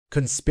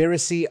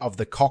Conspiracy of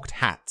the Cocked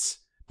Hats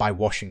by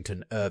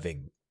Washington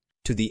Irving.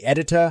 To the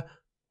editor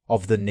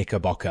of the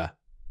Knickerbocker.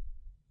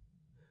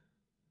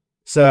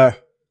 Sir,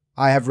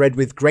 I have read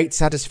with great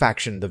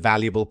satisfaction the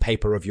valuable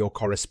paper of your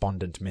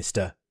correspondent,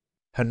 Mr.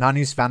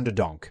 Hernanus van der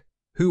Donck,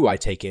 who, I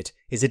take it,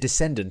 is a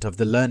descendant of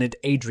the learned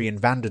Adrian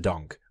van der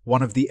Donck,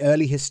 one of the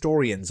early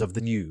historians of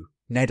the New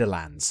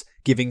Netherlands,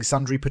 giving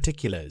sundry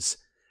particulars,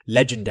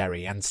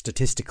 legendary and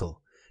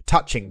statistical,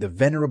 touching the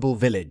venerable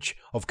village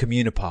of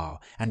Communipaw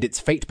and its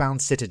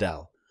fate-bound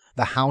citadel,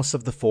 the House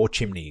of the Four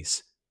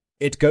Chimneys.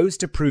 It goes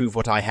to prove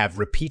what I have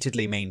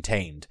repeatedly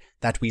maintained,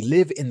 that we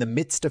live in the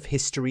midst of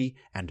history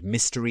and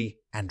mystery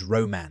and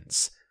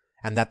romance,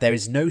 and that there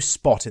is no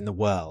spot in the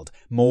world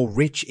more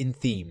rich in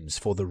themes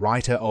for the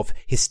writer of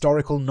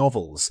historical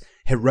novels,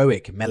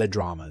 heroic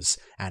melodramas,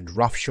 and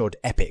roughshod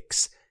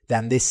epics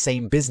than this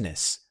same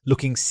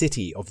business-looking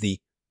city of the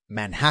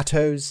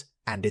Manhattoes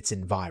and its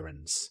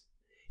environs.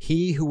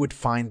 He who would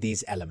find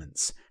these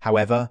elements,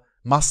 however,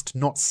 must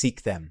not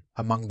seek them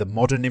among the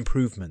modern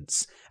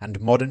improvements and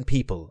modern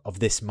people of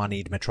this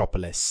moneyed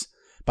metropolis,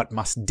 but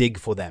must dig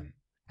for them,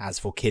 as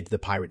for Kidd the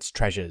Pirate's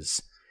treasures,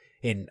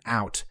 in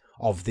out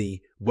of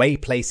the way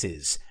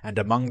places and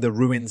among the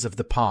ruins of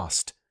the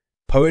past.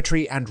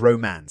 Poetry and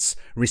romance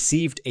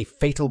received a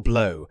fatal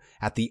blow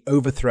at the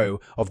overthrow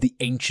of the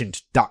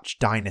ancient Dutch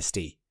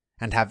dynasty,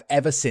 and have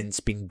ever since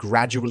been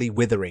gradually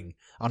withering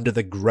under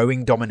the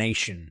growing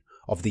domination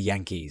of the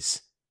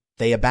Yankees.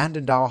 They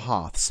abandoned our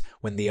hearths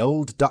when the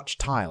old Dutch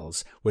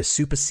tiles were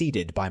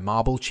superseded by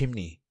marble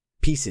chimney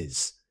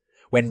pieces,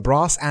 when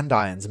brass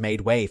andirons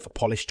made way for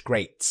polished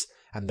grates,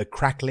 and the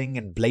crackling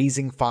and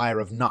blazing fire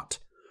of nut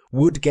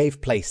wood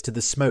gave place to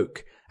the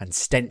smoke and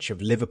stench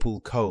of Liverpool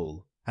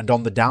coal, and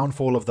on the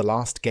downfall of the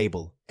last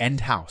gable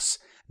end house,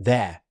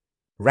 there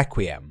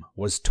requiem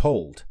was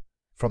tolled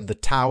from the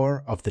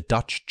tower of the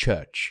Dutch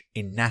church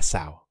in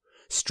Nassau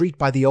Street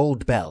by the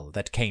old bell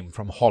that came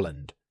from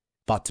Holland.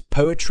 But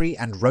poetry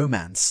and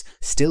romance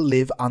still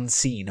live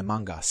unseen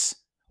among us,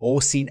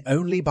 or seen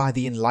only by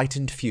the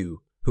enlightened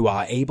few who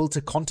are able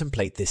to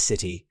contemplate this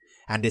city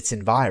and its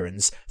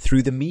environs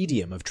through the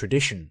medium of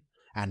tradition,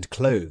 and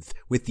clothed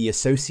with the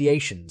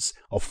associations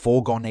of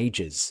foregone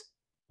ages.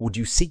 Would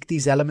you seek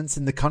these elements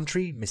in the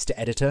country, Mr.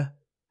 Editor?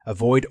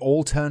 Avoid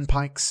all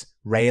turnpikes,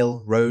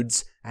 rail,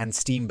 roads, and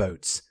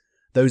steamboats,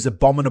 those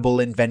abominable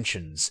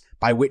inventions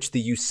by which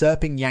the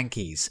usurping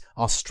Yankees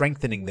are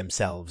strengthening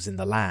themselves in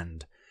the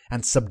land,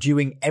 and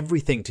subduing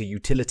everything to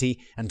utility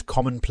and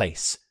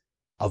commonplace.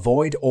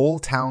 Avoid all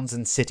towns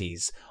and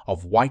cities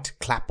of white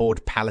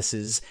clapboard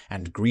palaces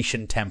and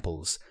Grecian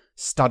temples,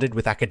 studded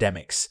with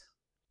academics,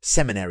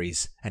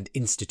 seminaries and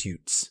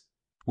institutes,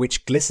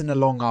 which glisten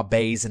along our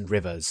bays and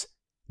rivers.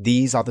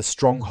 These are the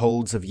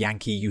strongholds of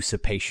Yankee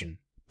usurpation.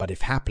 But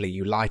if haply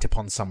you light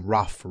upon some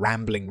rough,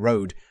 rambling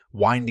road,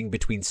 winding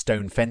between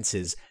stone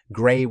fences,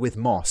 grey with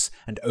moss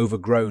and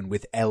overgrown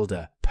with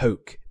elder,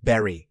 poke,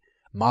 berry,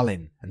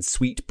 mullein and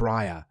sweet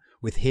briar,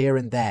 with here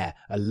and there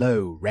a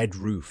low,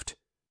 red-roofed,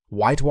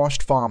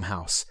 whitewashed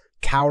farmhouse,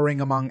 cowering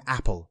among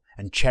apple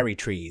and cherry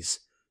trees,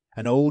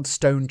 an old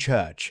stone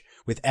church,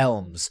 with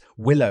elms,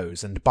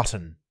 willows and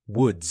button,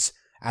 woods,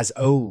 as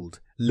old,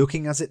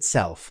 looking as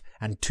itself,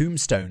 and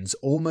tombstones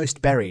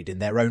almost buried in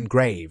their own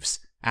graves,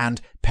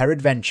 and,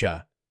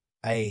 peradventure,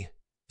 a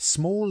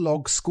small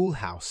log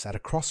schoolhouse at a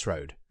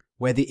crossroad,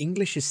 where the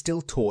English is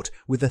still taught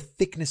with a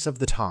thickness of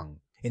the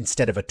tongue,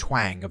 instead of a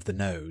twang of the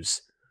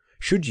nose.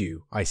 Should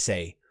you, I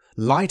say,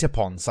 light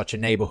upon such a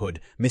neighbourhood,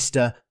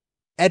 Mr.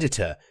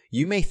 Editor,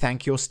 you may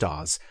thank your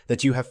stars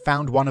that you have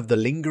found one of the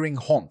lingering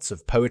haunts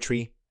of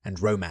poetry and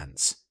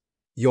romance.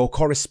 Your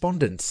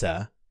correspondent,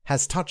 sir,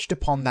 has touched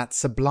upon that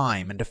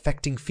sublime and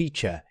affecting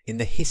feature in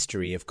the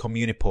history of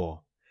Communipaw,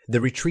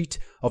 the retreat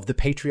of the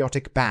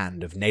patriotic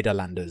band of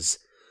Nederlanders,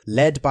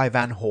 led by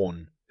Van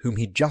Horn, whom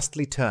he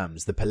justly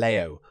terms the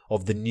Paleo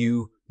of the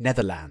New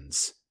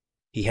Netherlands.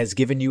 He has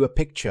given you a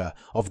picture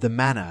of the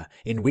manner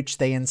in which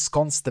they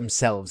ensconced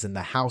themselves in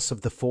the House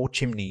of the Four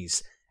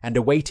Chimneys, and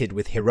awaited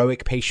with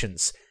heroic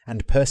patience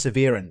and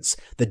perseverance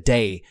the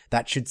day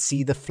that should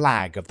see the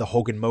flag of the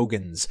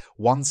Hogenmogens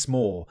once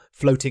more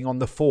floating on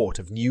the fort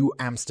of New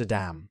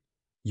Amsterdam.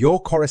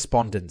 Your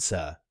correspondent,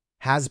 sir,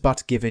 has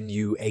but given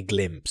you a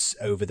glimpse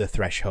over the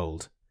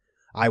threshold.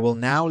 I will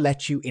now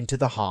let you into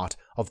the heart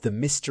of the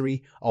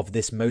mystery of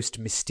this most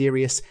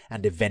mysterious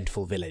and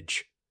eventful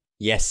village.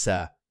 Yes,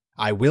 sir,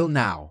 I will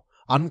now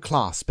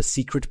unclasp a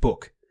secret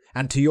book,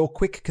 and to your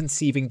quick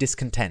conceiving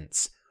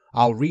discontents,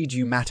 I'll read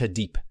you matter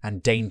deep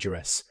and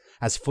dangerous,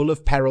 as full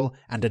of peril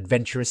and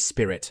adventurous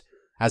spirit,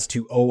 as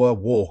to o'er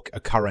walk a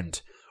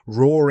current,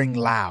 roaring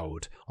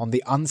loud on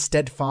the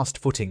unsteadfast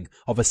footing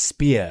of a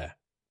spear.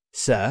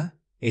 Sir,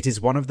 it is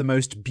one of the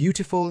most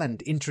beautiful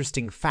and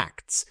interesting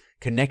facts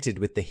connected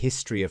with the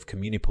history of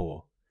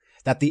Communipaw,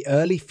 that the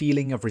early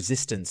feeling of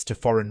resistance to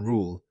foreign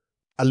rule,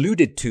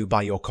 alluded to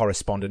by your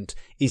correspondent,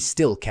 is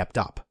still kept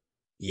up.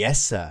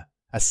 Yes, sir,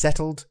 a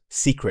settled,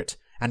 secret,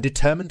 and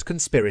determined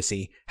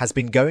conspiracy has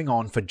been going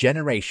on for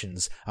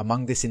generations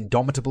among this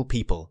indomitable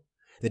people.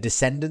 the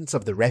descendants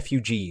of the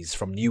refugees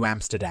from New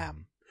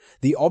Amsterdam,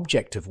 the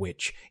object of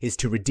which is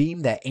to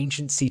redeem their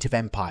ancient seat of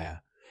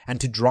empire and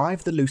to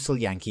drive the Lucille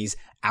Yankees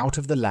out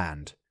of the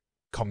land.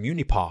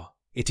 Communipaw,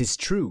 it is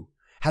true,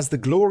 has the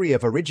glory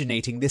of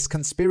originating this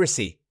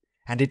conspiracy,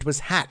 and it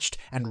was hatched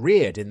and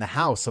reared in the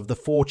house of the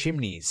Four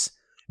Chimneys.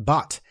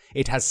 But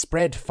it has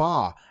spread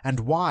far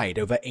and wide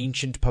over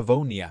ancient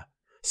Pavonia,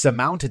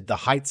 surmounted the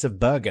heights of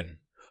Bergen,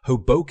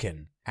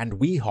 Hoboken, and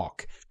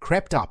Weehawk,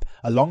 crept up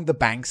along the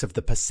banks of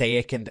the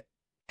Passaic and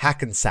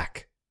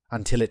Hackensack,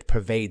 until it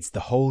pervades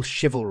the whole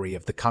chivalry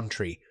of the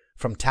country,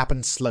 from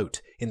Tappan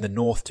Sloat in the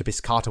north to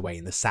Piscataway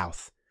in the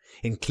south,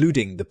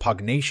 including the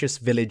pugnacious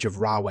village of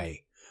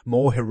Rahway,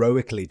 more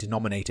heroically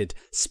denominated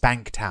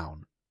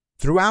Spanktown.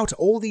 Throughout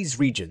all these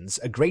regions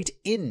a great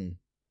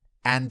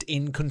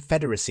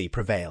confederacy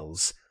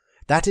prevails,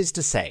 that is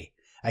to say,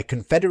 a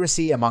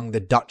confederacy among the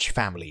Dutch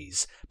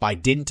families, by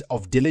dint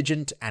of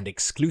diligent and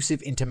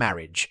exclusive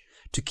intermarriage,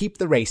 to keep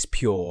the race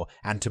pure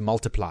and to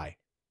multiply.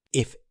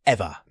 If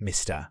ever,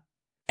 Mr.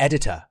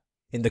 Editor,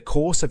 in the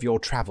course of your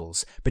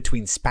travels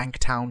between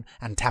Spanktown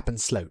and Tappan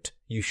Sloat,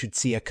 you should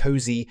see a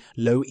cosy,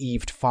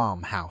 low-eaved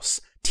farmhouse,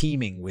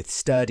 teeming with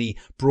sturdy,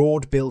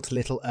 broad-built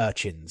little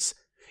urchins,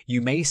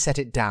 you may set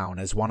it down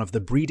as one of the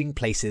breeding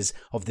places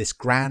of this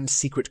grand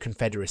secret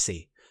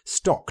confederacy,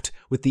 stocked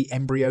with the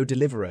embryo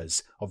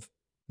deliverers of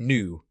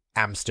New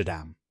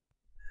Amsterdam.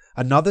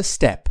 Another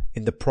step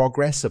in the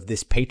progress of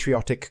this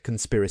patriotic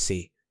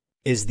conspiracy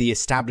is the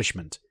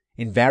establishment,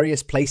 in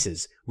various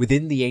places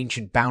within the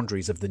ancient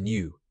boundaries of the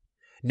New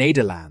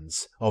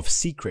Nederlands, of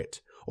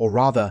secret, or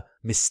rather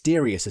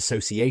mysterious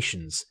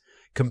associations,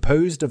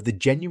 composed of the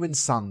genuine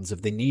sons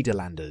of the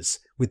Nederlanders,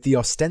 with the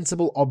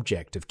ostensible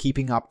object of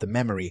keeping up the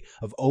memory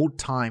of old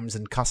times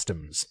and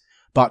customs,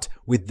 but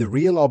with the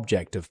real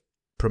object of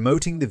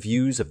promoting the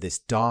views of this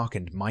dark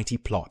and mighty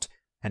plot,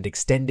 and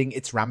extending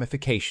its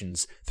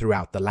ramifications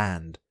throughout the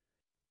land.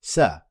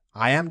 Sir,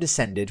 I am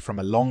descended from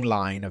a long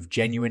line of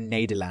genuine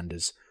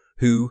Nederlanders,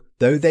 who,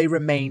 though they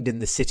remained in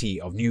the city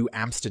of New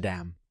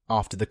Amsterdam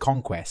after the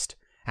conquest,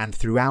 and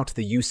throughout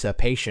the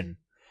usurpation,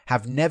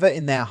 have never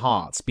in their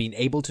hearts been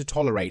able to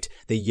tolerate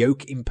the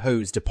yoke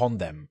imposed upon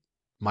them.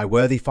 My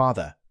worthy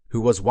father, who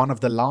was one of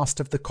the last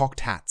of the cocked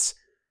hats,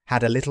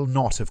 had a little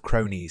knot of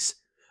cronies,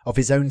 of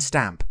his own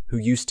stamp, who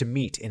used to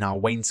meet in our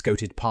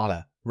wainscoted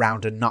parlour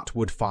round a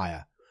nut-wood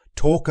fire,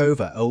 talk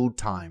over old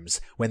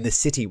times when the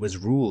city was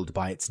ruled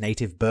by its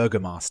native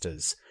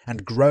burgomasters,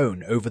 and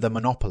groan over the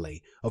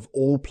monopoly of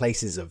all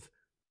places of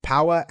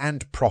power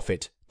and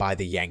profit by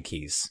the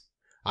Yankees.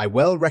 I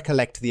well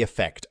recollect the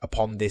effect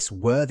upon this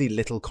worthy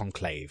little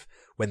conclave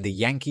when the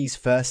Yankees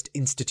first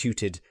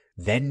instituted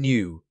then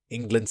new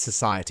England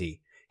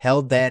Society,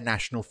 held their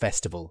national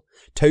festival,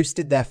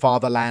 toasted their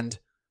fatherland,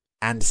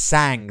 and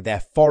sang their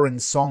foreign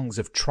songs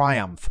of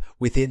triumph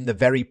within the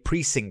very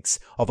precincts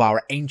of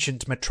our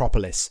ancient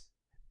metropolis.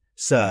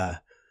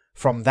 Sir,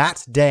 from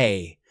that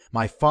day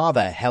my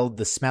father held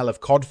the smell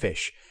of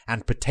codfish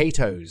and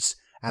potatoes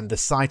and the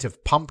sight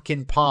of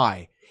pumpkin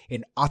pie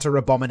in utter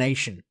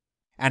abomination,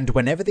 and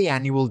whenever the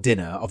annual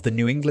dinner of the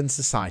New England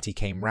Society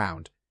came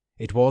round,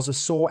 it was a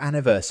sore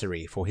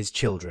anniversary for his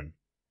children.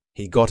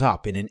 He got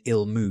up in an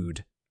ill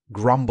mood,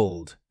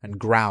 grumbled and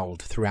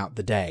growled throughout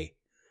the day,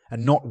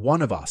 and not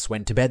one of us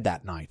went to bed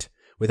that night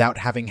without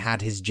having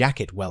had his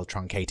jacket well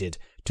truncated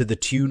to the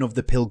tune of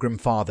the Pilgrim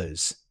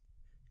Fathers.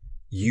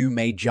 You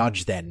may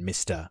judge then,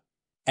 Mr.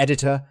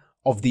 Editor,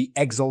 of the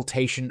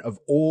exaltation of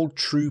all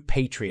true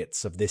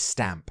patriots of this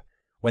stamp,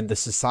 when the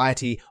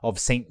Society of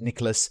St.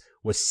 Nicholas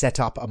was set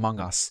up among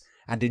us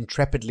and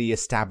intrepidly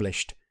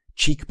established,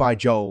 cheek by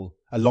jowl,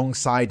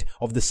 alongside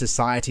of the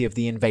Society of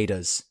the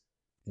Invaders.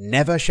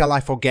 Never shall I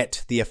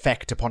forget the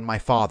effect upon my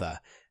father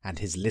and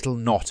his little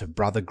knot of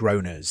brother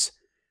groaners,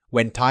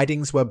 when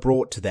tidings were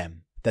brought to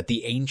them that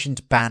the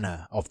ancient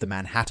banner of the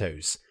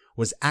Manhattoes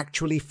was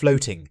actually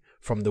floating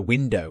from the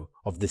window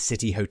of the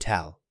City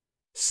Hotel.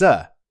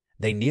 Sir,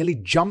 they nearly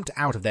jumped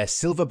out of their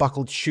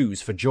silver-buckled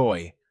shoes for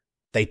joy.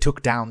 They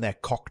took down their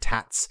cocked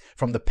hats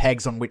from the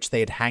pegs on which they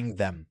had hanged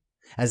them,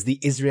 as the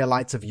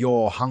Israelites of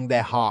yore hung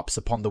their harps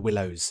upon the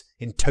willows,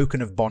 in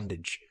token of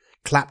bondage,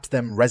 clapped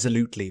them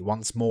resolutely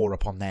once more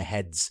upon their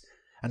heads,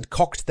 and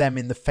cocked them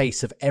in the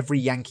face of every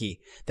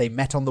Yankee they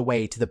met on the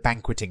way to the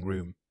banqueting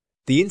room.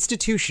 The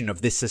institution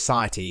of this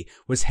society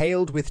was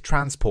hailed with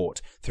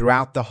transport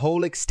throughout the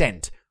whole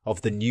extent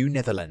of the New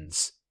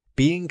Netherlands,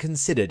 being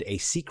considered a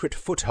secret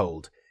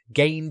foothold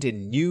gained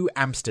in New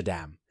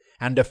Amsterdam,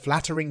 and a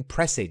flattering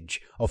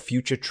presage of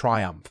future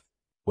triumph.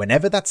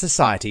 Whenever that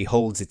society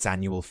holds its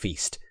annual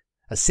feast,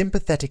 a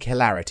sympathetic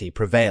hilarity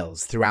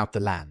prevails throughout the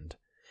land.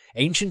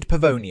 Ancient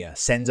Pavonia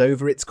sends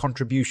over its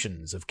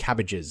contributions of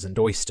cabbages and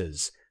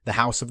oysters, the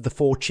house of the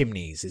Four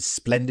Chimneys is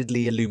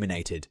splendidly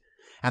illuminated,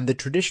 and the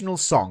traditional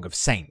song of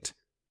St.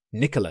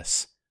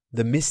 Nicholas,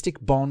 the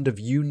mystic bond of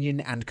union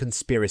and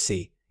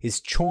conspiracy, is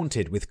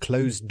chaunted with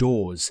closed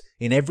doors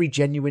in every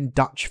genuine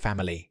Dutch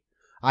family.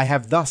 I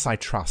have thus, I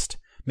trust,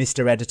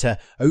 Mr. Editor,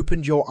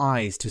 opened your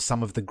eyes to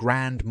some of the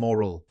grand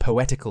moral,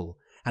 poetical,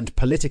 and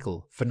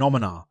political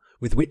phenomena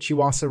with which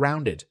you are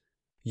surrounded.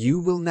 You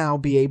will now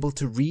be able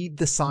to read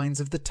the signs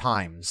of the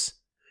times.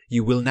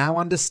 You will now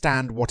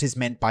understand what is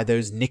meant by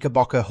those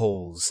Knickerbocker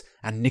halls,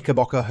 and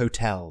Knickerbocker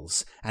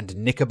hotels, and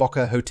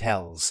Knickerbocker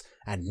hotels,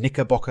 and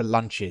Knickerbocker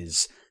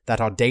lunches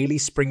that are daily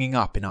springing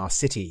up in our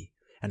city,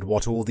 and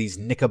what all these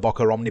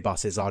Knickerbocker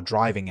omnibuses are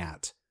driving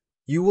at.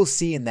 You will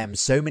see in them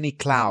so many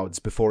clouds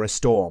before a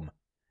storm,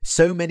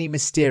 so many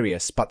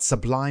mysterious but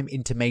sublime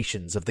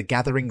intimations of the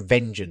gathering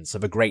vengeance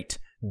of a great,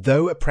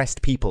 though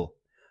oppressed people.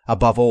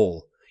 Above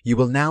all, you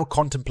will now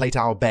contemplate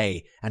our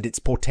bay and its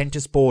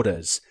portentous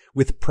borders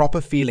with proper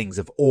feelings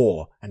of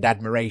awe and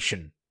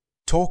admiration.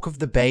 Talk of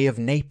the Bay of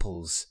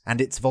Naples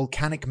and its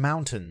volcanic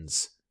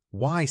mountains.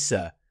 Why,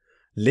 sir,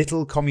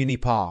 little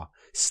Communipaw,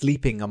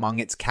 sleeping among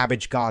its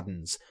cabbage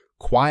gardens,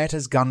 quiet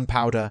as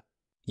gunpowder,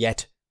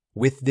 yet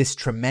with this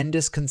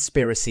tremendous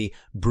conspiracy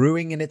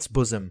brewing in its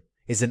bosom,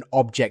 is an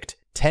object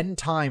 10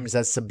 times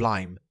as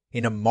sublime,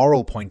 in a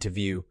moral point of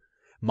view,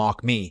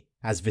 mark me,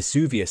 as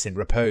Vesuvius in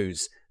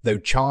repose, though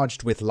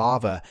charged with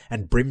lava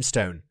and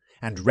brimstone,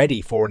 and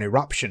ready for an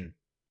eruption.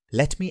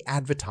 Let me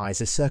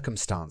advertise a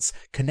circumstance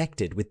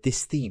connected with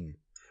this theme,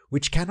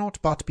 which cannot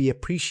but be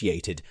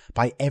appreciated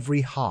by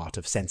every heart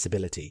of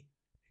sensibility.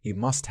 You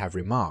must have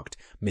remarked,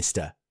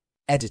 Mr.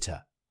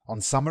 Editor,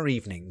 on summer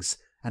evenings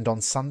and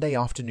on Sunday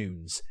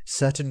afternoons,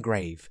 certain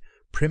grave,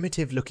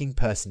 primitive-looking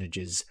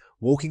personages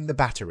walking the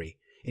Battery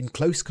in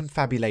close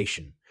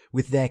confabulation,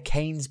 with their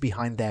canes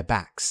behind their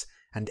backs,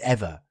 and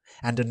ever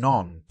and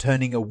anon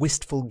turning a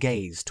wistful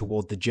gaze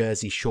toward the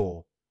Jersey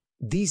shore.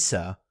 These,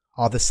 sir,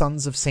 are the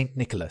sons of St.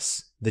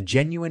 Nicholas, the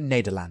genuine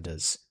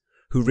Nederlanders,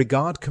 who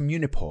regard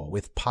Communipaw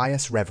with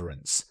pious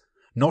reverence,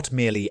 not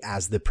merely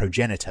as the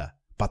progenitor,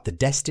 but the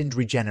destined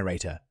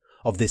regenerator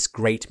of this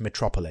great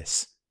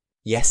metropolis.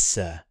 Yes,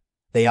 sir,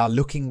 they are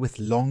looking with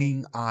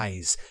longing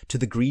eyes to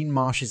the green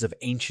marshes of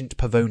ancient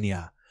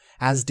Pavonia,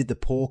 as did the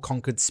poor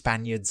conquered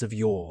Spaniards of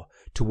yore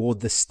toward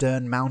the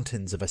stern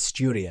mountains of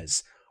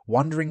Asturias,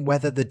 wondering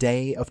whether the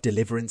day of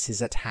deliverance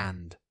is at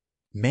hand.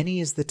 Many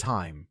is the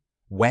time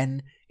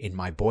when, in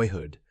my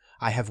boyhood,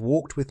 I have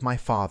walked with my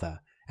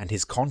father and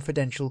his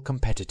confidential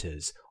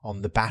competitors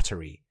on the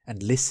Battery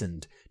and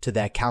listened to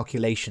their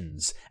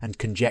calculations and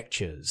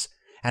conjectures,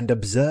 and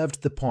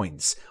observed the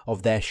points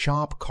of their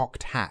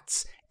sharp-cocked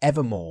hats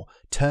evermore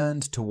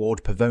turned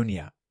toward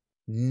Pavonia.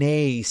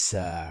 Nay,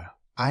 sir,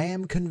 I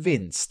am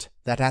convinced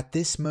that at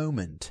this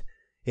moment,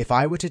 if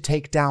I were to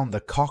take down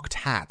the cocked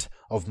hat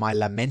of my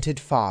lamented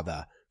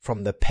father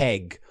from the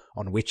peg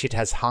on which it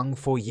has hung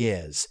for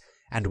years,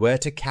 and were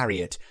to carry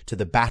it to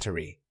the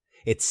Battery,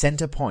 its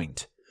centre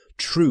point,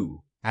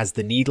 true as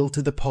the needle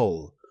to the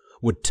pole,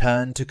 would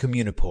turn to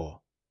Communipaw.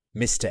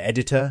 Mr.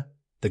 Editor,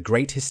 the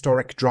great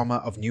historic drama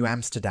of New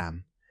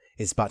Amsterdam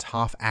is but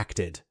half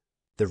acted.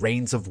 The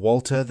reigns of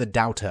Walter the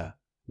Doubter,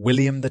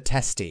 William the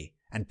Testy,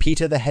 and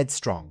Peter the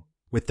Headstrong,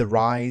 with the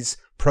rise,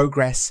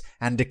 progress,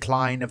 and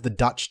decline of the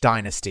Dutch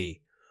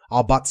dynasty,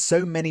 are but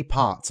so many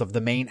parts of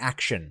the main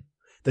action,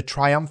 the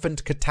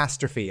triumphant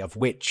catastrophe of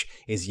which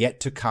is yet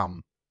to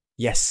come.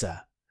 Yes,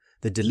 sir,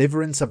 the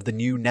deliverance of the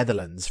New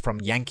Netherlands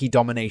from Yankee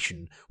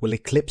domination will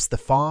eclipse the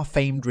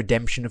far-famed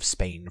redemption of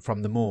Spain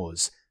from the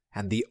Moors,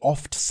 and the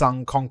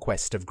oft-sung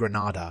conquest of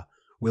Granada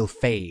will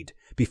fade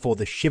before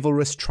the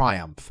chivalrous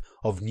triumph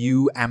of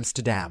New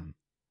Amsterdam.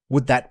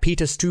 Would that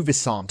Peter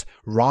Stuyvesant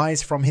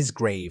rise from his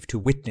grave to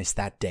witness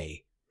that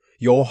day.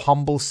 Your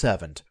humble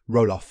servant,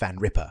 Roloff Van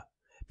Ripper.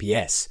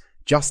 P.S.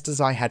 Just as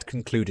I had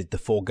concluded the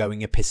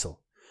foregoing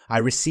epistle, I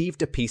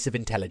received a piece of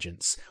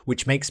intelligence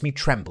which makes me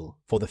tremble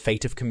for the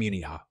fate of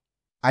Communipaw.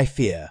 I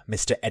fear,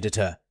 Mr.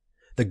 Editor,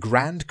 the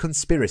grand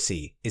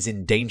conspiracy is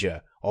in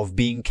danger of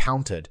being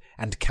countered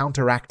and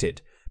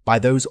counteracted by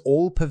those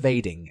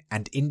all-pervading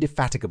and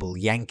indefatigable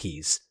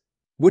Yankees.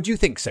 Would you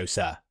think so,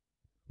 sir?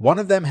 One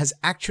of them has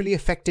actually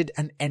effected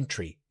an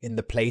entry in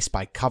the place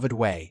by covered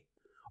way,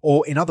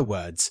 or in other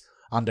words,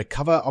 under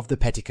cover of the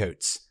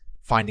petticoats.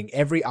 Finding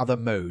every other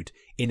mode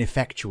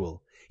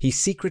ineffectual, he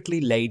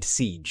secretly laid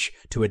siege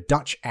to a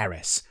Dutch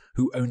heiress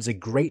who owns a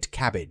great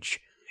cabbage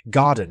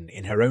garden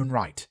in her own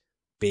right.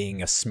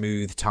 Being a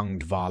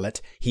smooth-tongued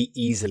varlet, he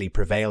easily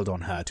prevailed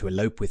on her to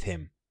elope with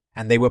him,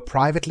 and they were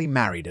privately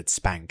married at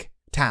Spank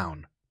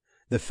town.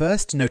 The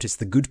first notice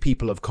the good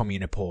people of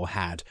Communipaw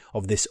had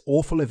of this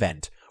awful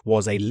event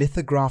was a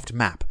lithographed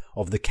map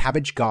of the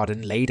cabbage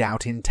garden laid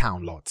out in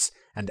town lots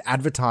and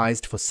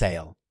advertised for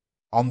sale.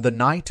 On the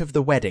night of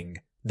the wedding,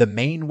 the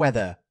main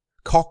weather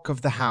cock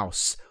of the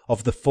house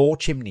of the Four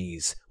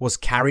Chimneys was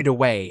carried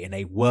away in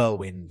a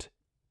whirlwind.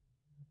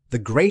 The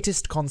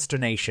greatest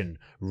consternation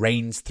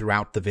reigns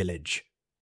throughout the village.